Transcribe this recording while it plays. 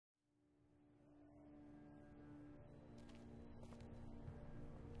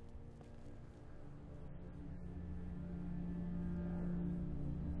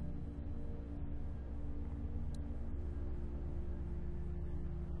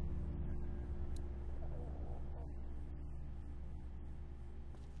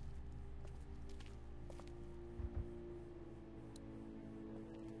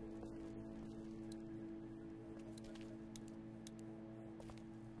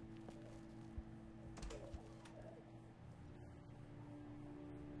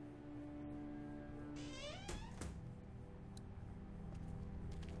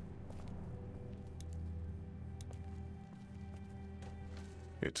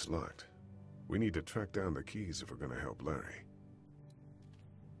It's locked. We need to track down the keys if we're gonna help Larry.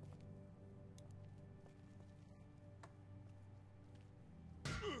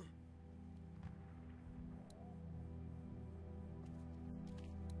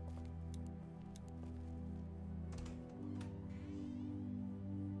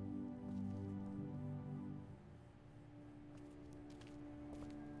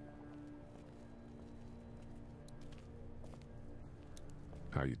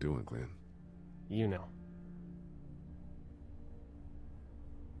 How you doing, Glenn? You know.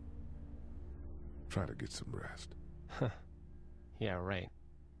 Try to get some rest. Huh. Yeah, right.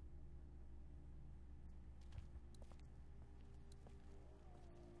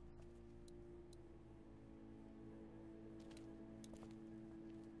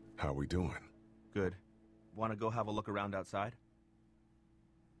 How we doing? Good. Want to go have a look around outside?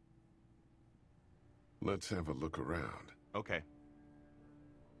 Let's have a look around. Okay.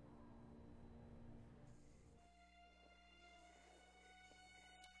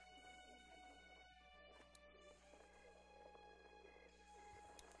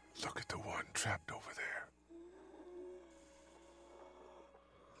 Look at the one trapped over there.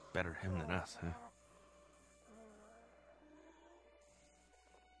 Better him than us, huh?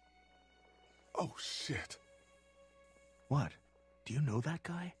 Oh, shit. What? Do you know that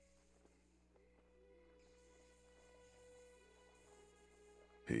guy?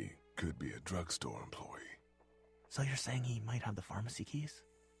 He could be a drugstore employee. So you're saying he might have the pharmacy keys?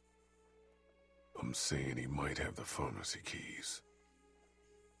 I'm saying he might have the pharmacy keys.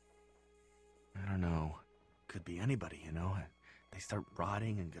 I don't know. Could be anybody, you know? They start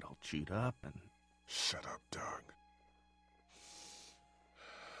rotting and get all chewed up and... Shut up, Doug.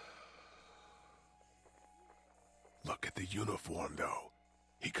 Look at the uniform, though.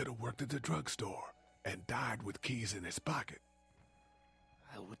 He could have worked at the drugstore and died with keys in his pocket.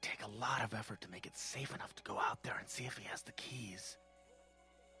 It would take a lot of effort to make it safe enough to go out there and see if he has the keys.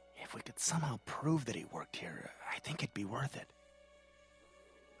 If we could somehow prove that he worked here, I think it'd be worth it.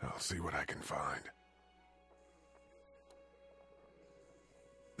 I'll see what I can find.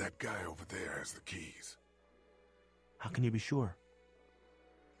 That guy over there has the keys. How can you be sure?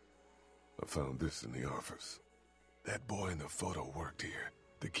 I found this in the office. That boy in the photo worked here.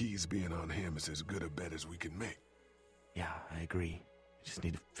 The keys being on him is as good a bet as we can make. Yeah, I agree. We just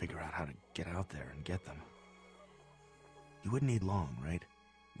need to figure out how to get out there and get them. You wouldn't need long, right?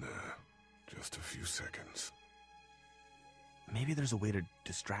 Nah, just a few seconds. Maybe there's a way to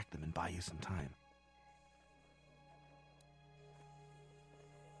distract them and buy you some time.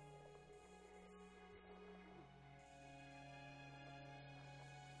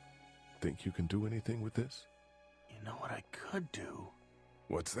 Think you can do anything with this? You know what I could do?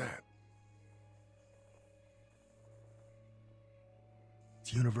 What's that?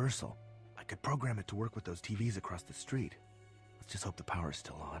 It's universal. I could program it to work with those TVs across the street. Let's just hope the power's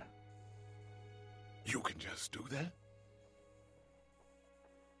still on. You can just do that?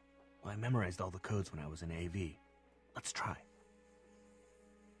 Well, I memorized all the codes when I was in AV. Let's try.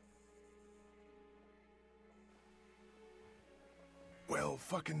 Well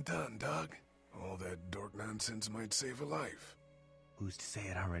fucking done, Doug. All that dork nonsense might save a life. Who's to say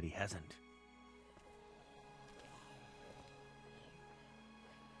it already hasn't?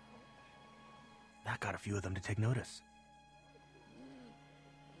 That got a few of them to take notice.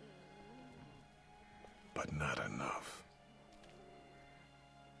 But not enough.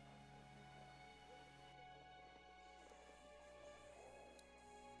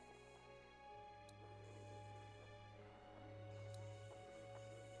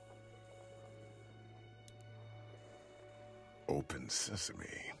 Open sesame.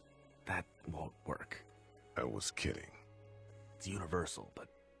 That won't work. I was kidding. It's universal, but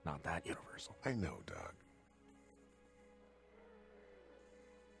not that universal. I know, Doug.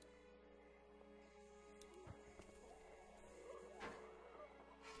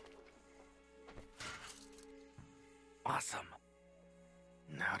 Awesome.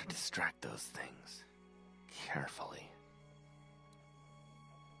 Now to distract those things. Carefully.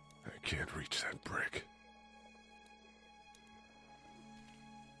 I can't reach that brick.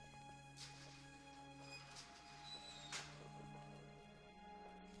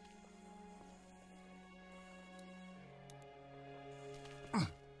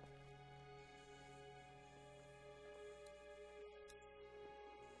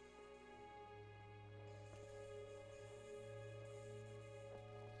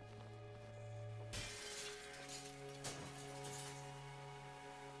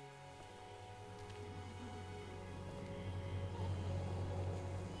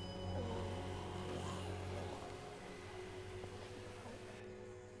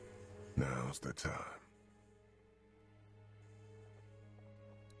 Now's the time.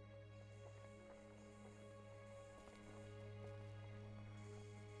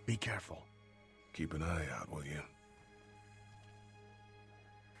 Be careful. Keep an eye out, will you?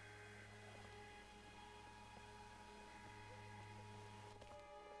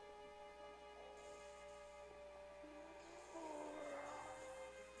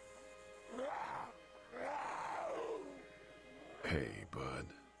 Hey, bud.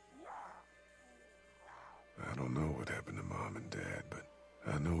 I don't know what happened to Mom and Dad, but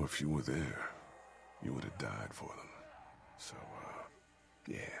I know if you were there, you would have died for them. So,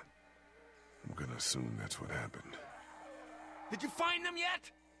 yeah. I'm gonna assume that's what happened. Did you find them yet?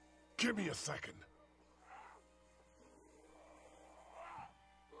 Give me a second.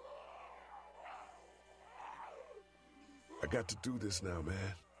 I got to do this now,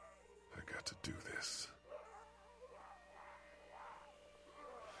 man. I got to do this.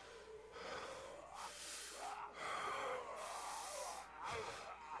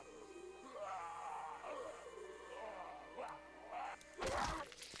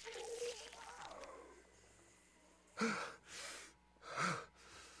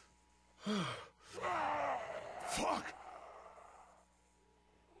 Fuck!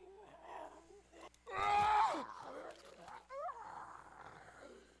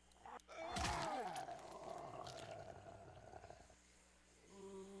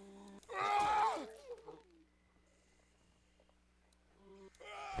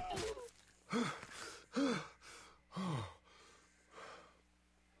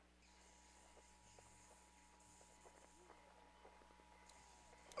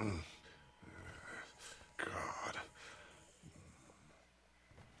 God.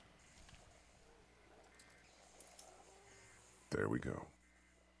 There we go.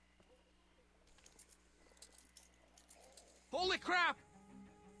 Holy crap!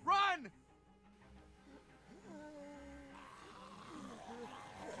 Run!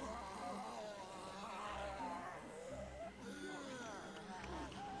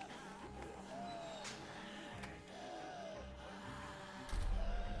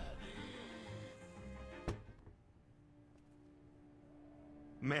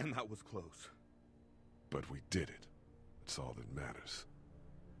 Man, that was close. But we did it. That's all that matters.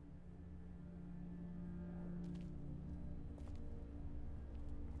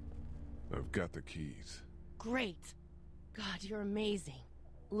 I've got the keys. Great. God, you're amazing.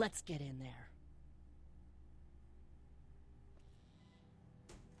 Let's get in there.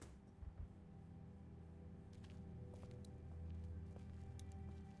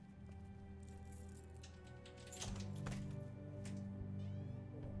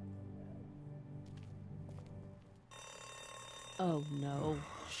 Oh no.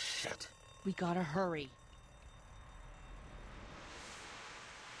 Shit. We gotta hurry.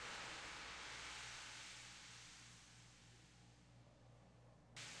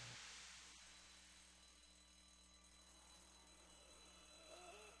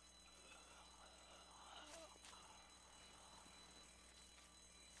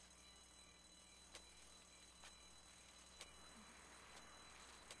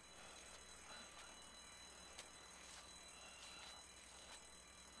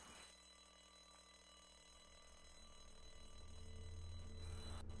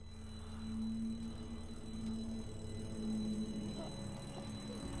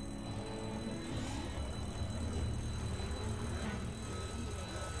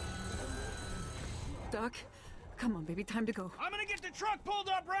 Doc, come on, baby, time to go. I'm gonna get the truck pulled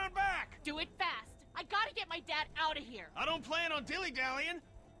up round back! Do it fast. I gotta get my dad out of here. I don't plan on dilly-dallying.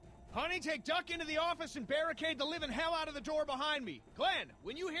 Honey, take Duck into the office and barricade the living hell out of the door behind me. Glenn,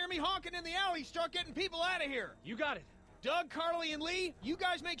 when you hear me honking in the alley, start getting people out of here. You got it. Doug, Carly, and Lee, you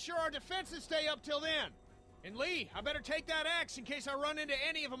guys make sure our defenses stay up till then. And Lee, I better take that axe in case I run into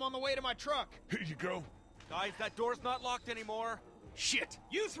any of them on the way to my truck. Here you go. Guys, that door's not locked anymore. Shit!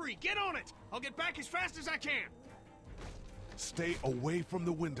 You three, get on it! I'll get back as fast as I can. Stay away from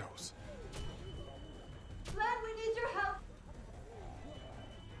the windows. Glenn, we need your help.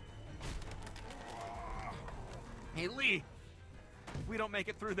 Hey, Lee. If we don't make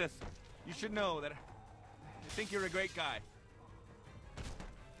it through this, you should know that I think you're a great guy.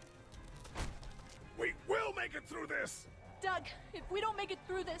 We will make it through this! Doug, if we don't make it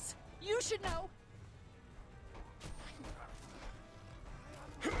through this, you should know.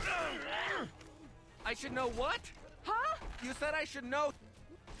 I should know what? Huh? You said I should know.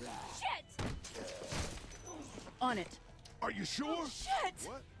 Shit! On it. Are you sure? Shit!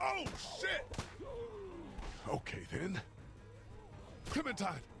 What? Oh, shit! Okay, then.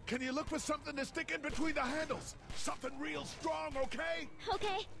 Clementine, can you look for something to stick in between the handles? Something real strong, okay?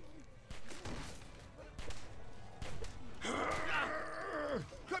 Okay.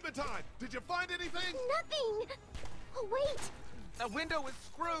 Clementine, did you find anything? Nothing! Oh, wait! The window is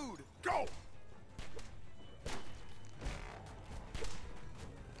screwed! Go!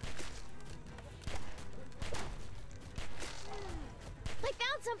 I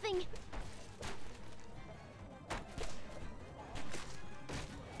found something!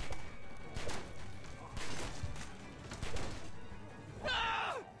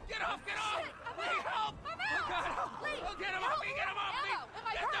 Ah! Get off! Get off! I'm Need out! help! I'm Oh, out! God, help! Lee, Oh, get him help off me! me! Get him off me! Ammo! Am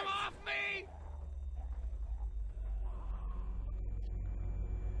I Get them hurt? off me!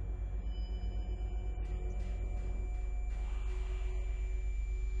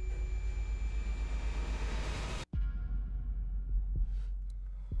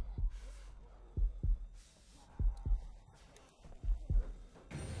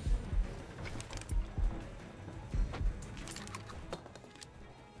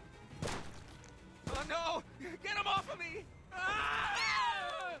 Oh no! Get him off of me!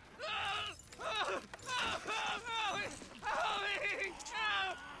 Ah! Help me!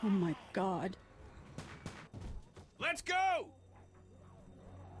 Help! Oh my god. Let's go!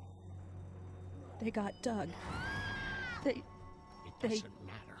 They got Doug. It doesn't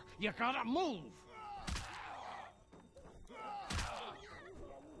matter. You gotta move!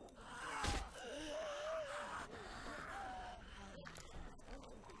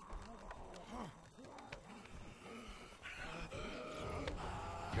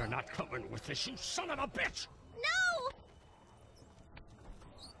 You're not coming with this, you son of a bitch! No!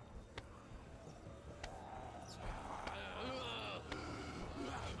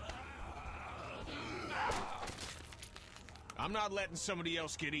 I'm not letting somebody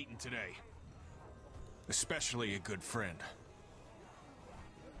else get eaten today. Especially a good friend.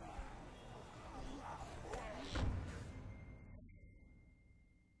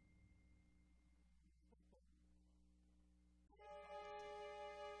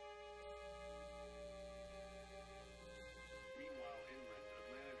 Meanwhile, inland,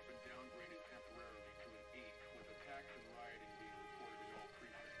 Atlanta has been downgraded temporarily to an 8, with attacks and rioting being reported in all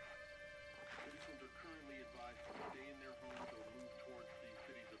precincts. Citizens are currently advised to stay in their homes or move towards the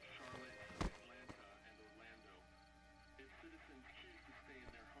cities of Charlotte, Atlanta, and Orlando. If citizens choose to stay in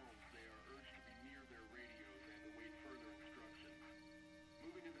their homes, they are urged to be near their radios and await further instructions.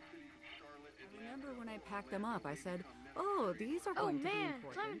 Moving to the cities of Charlotte, Atlanta... Remember when I packed them up, I said, oh, these are going to be man,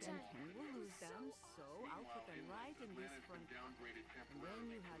 important, Clementine. and Kenny will lose them, so I'll put them right in this front pocket. And then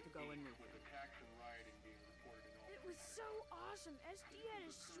you had to go and move them. Attacks and rioting being reported in all It was so awesome. SD had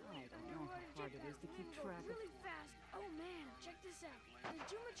a I sweet don't know how hard it is to keep track of. really fast. Oh man, check this out. The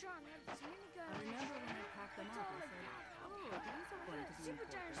Dumatron had this minigun. I remember when I packed them up, I said, oh, these are going to be Super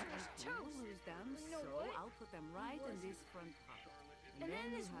important, Dinosaur's and Kenny will toast. lose them, You know so what? I'll put them right in this front pocket. And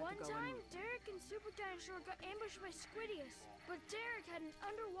then you this had to one go and time, move them. Derek and Super Dinosaur got ambushed by Squidius. But Derek had an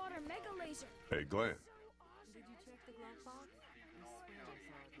underwater mega laser. Hey, Glenn. Did you check the glove box? I swear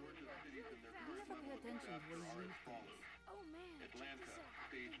I saw it earlier. You never pay attention to when you read things. Oh man, check this out.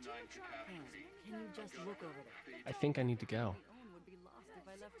 Stage 9 Ken, catastrophe. can you just look over there? I think I need to go. My own would be lost if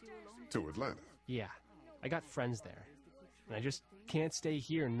I left you alone. To Atlanta. Yeah, I got friends there. And I just can't stay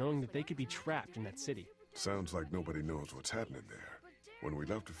here knowing that they could be trapped in that city. Sounds like nobody knows what's happening there. When we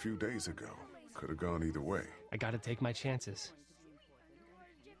left a few days ago, could have gone either way. I gotta take my chances.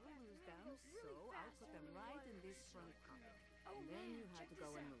 You will lose them, so I'll put them right in this front pocket. Oh And then man, you had check to this go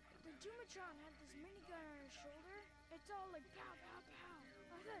and out. move them. The Dumatron had this minigun on his shoulder. It's all like pow pow pow.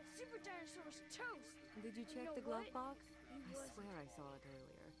 I thought Super Dinosaur was toast. Did you check know the glove what? box? I swear I saw it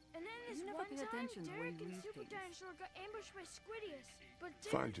earlier. And then this You never one pay time, attention to when Derek you and read Super things. Dinosaur got ambushed by Squidius. But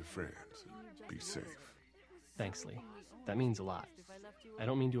Find Derek your friends. Be safe. Thanks, Lee. That means a lot. I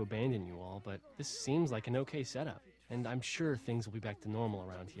don't mean to abandon you all, but this seems like an okay setup. And I'm sure things will be back to normal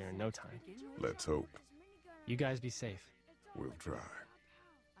around here in no time. Let's hope. You guys be safe. We'll try.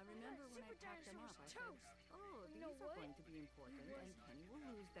 I remember when I packed them up, I said, oh, these are going to be important, and Kenny will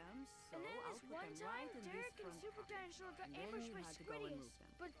lose them, so And then I'll this put one them time, right in this Derek and front Super pocket. Dinosaur got And then ambushed you by had to go and Squidius. move them.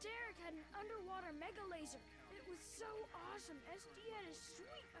 But Derek had an underwater mega laser. It was so awesome. SD had a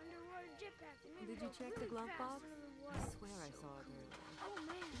sweet underwater jetpack. that made Did me you go check the really glove fast box? under the I water. swear I saw it earlier. Oh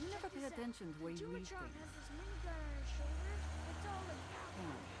man, You never check pay this out. attention to when The you read Dumatron things. has this minigun on his shoulder. It's all like pow pow Ken,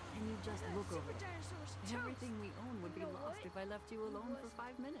 pow. can you just I look thought over Super there? Dinosaur's toast. Everything we own would be You know lost what? if I left you alone for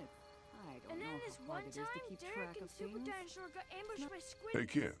 5 minutes. I don't And then know this how hard one it is to time, keep Derek track and of Super things. Dinosaur got ambushed by Squidius. Hey,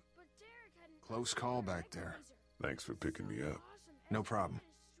 Ken. But Derek had an Close call back there. Thanks for picking me up. No problem.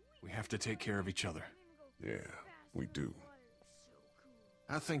 We have to take care of each other. Yeah, we do.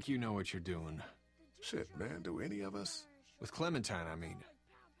 I think you know what you're doing. Shit, man, do any of us? With Clementine, I mean.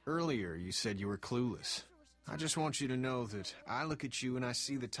 Earlier, you said you were clueless. I just want you to know that I look at you and I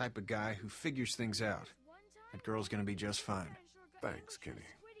see the type of guy who figures things out. That girl's gonna be just fine. Thanks, Kenny.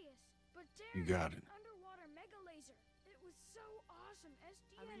 You got it.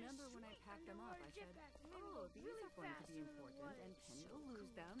 I remember when I packed them up, I said, oh, these are going to be important, and Kenny will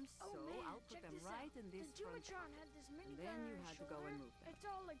lose them, so I'll put them right in this front pocket. And then you had to go and move them. It's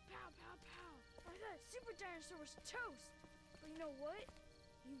all like pow, pow, pow. I thought Super Dinosaur was toast. But you know what?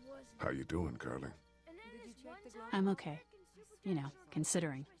 He wasn't. How you doing, Carly? Did you check the glove? I'm okay. You know,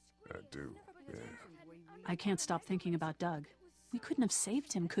 considering. I do, yeah. I can't stop thinking about Doug. We couldn't have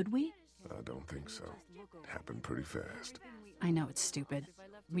saved him, could we? I don't think so. It happened pretty fast. I know it's stupid.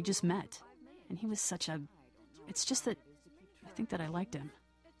 We just met. And he was such a... It's just that... I think that I liked him.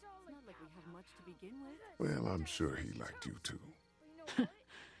 It's not like we have much to begin with. Well, I'm sure he liked you too.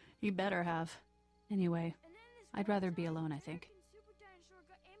 He better have. Anyway, I'd rather be alone, I think.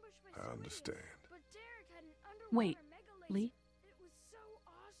 I understand. Wait, Lee?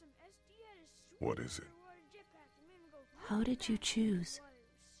 What is it? How did you choose?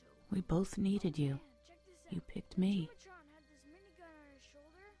 We both needed you. You picked me.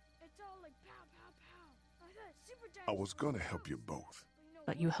 I was gonna help you both.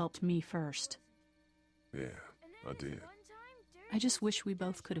 But you helped me first. Yeah, I did. I just wish we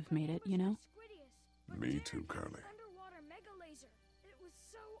both could have made it, you know? Me too, Carly. Underwater mega laser. It was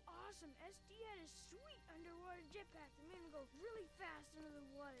so awesome. SD had a sweet underwater jetpack that made him go really fast under the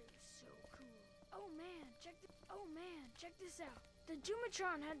water. It was so cool. Oh man, check this out. The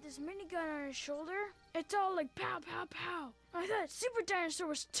Jumatron had this minigun on his shoulder. It's all like pow, pow, pow. I thought Super Dinosaur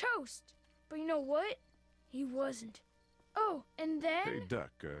was toast. But you know what? He wasn't. Oh, and then... Hey,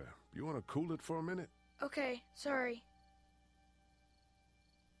 Duck, you wanna cool it for a minute? Okay, sorry.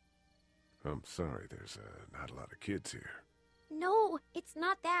 I'm sorry, there's not a lot of kids here. No, it's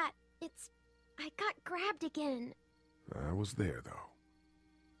not that. It's... I got grabbed again. I was there, though.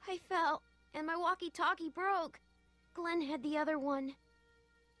 I fell, and my walkie-talkie broke. Glenn had the other one.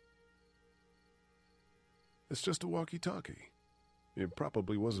 It's just a walkie-talkie. It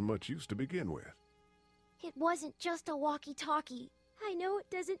probably wasn't much use to begin with. It wasn't just a walkie-talkie. I know it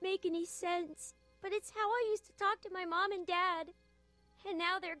doesn't make any sense, but it's how I used to talk to my mom and dad. And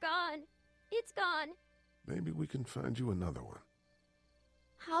now they're gone. It's gone. Maybe we can find you another one.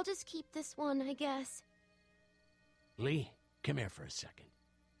 I'll just keep this one, I guess. Lee, come here for a second.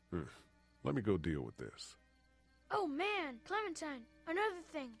 Let me go deal with this. Oh man, Clementine, another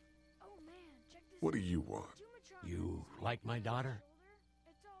thing. Oh man, check this What do you want? You like my daughter?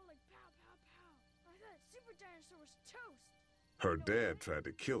 It's all like pow, pow, pow. I thought Super Dinosaur was toast. Her dad tried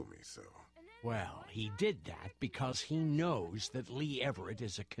to kill me, so... Well, he did that because he knows that Lee Everett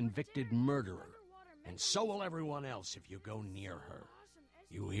is a convicted murderer. And so will everyone else if you go near her.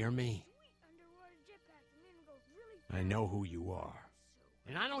 You hear me? I know who you are.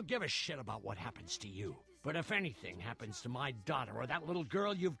 And I don't give a shit about what happens to you. But if anything happens to my daughter or that little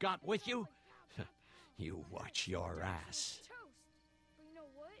girl you've got with you, you watch your ass.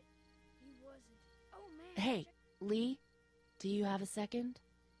 Hey, Lee, do you have a second?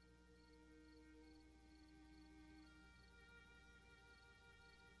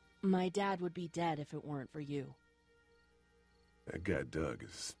 My dad would be dead if it weren't for you. That guy Doug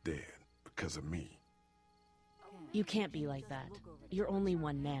is dead because of me. You can't be like that. You're only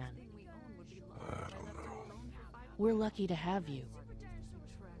one man. I don't know. We're lucky to have you.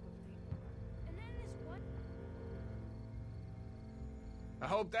 I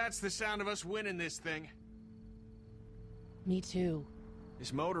hope that's the sound of us winning this thing. Me too.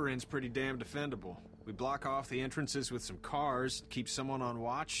 This motor inn's pretty damn defendable. We block off the entrances with some cars, keep someone on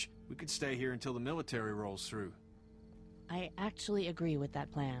watch. We could stay here until the military rolls through. I actually agree with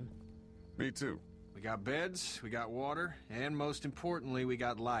that plan. Me too. We got beds, we got water, and most importantly, we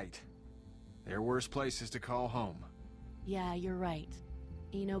got light. There are worse places to call home. Yeah, you're right.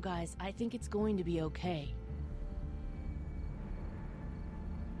 You know, guys, I think it's going to be okay.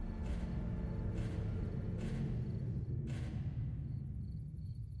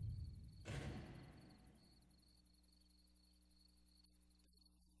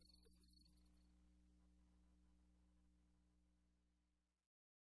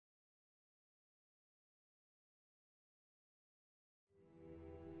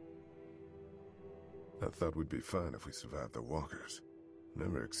 I thought we'd be fine if we survived the walkers.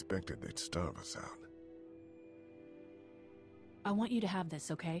 Never expected they'd starve us out. I want you to have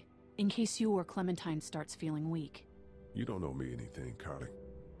this, okay? In case you or Clementine starts feeling weak. You don't owe me anything, Carly.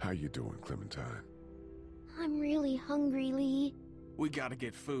 How you doing, Clementine? I'm really hungry, Lee. We gotta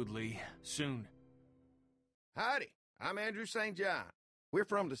get food, Lee. Soon. Howdy, I'm Andrew St. John. We're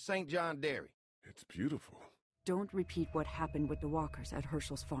from the St. John Dairy. It's beautiful. Don't repeat what happened with the walkers at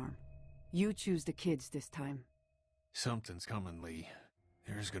Herschel's farm. You choose the kids this time. Something's coming, Lee.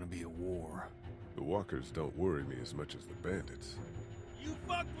 There's gonna be a war. The walkers don't worry me as much as the bandits. You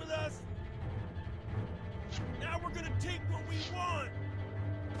fucked with us! Now we're gonna take what we want!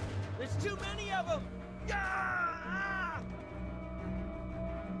 There's too many of them!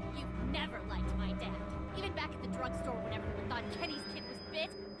 You've never liked my dad. Even back at the drugstore when everyone thought Kenny's kid was bit,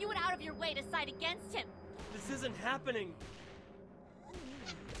 you went out of your way to side against him. This isn't happening.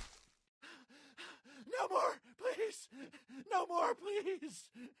 No more, please! No more, please!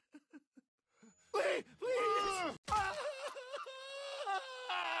 Please, please!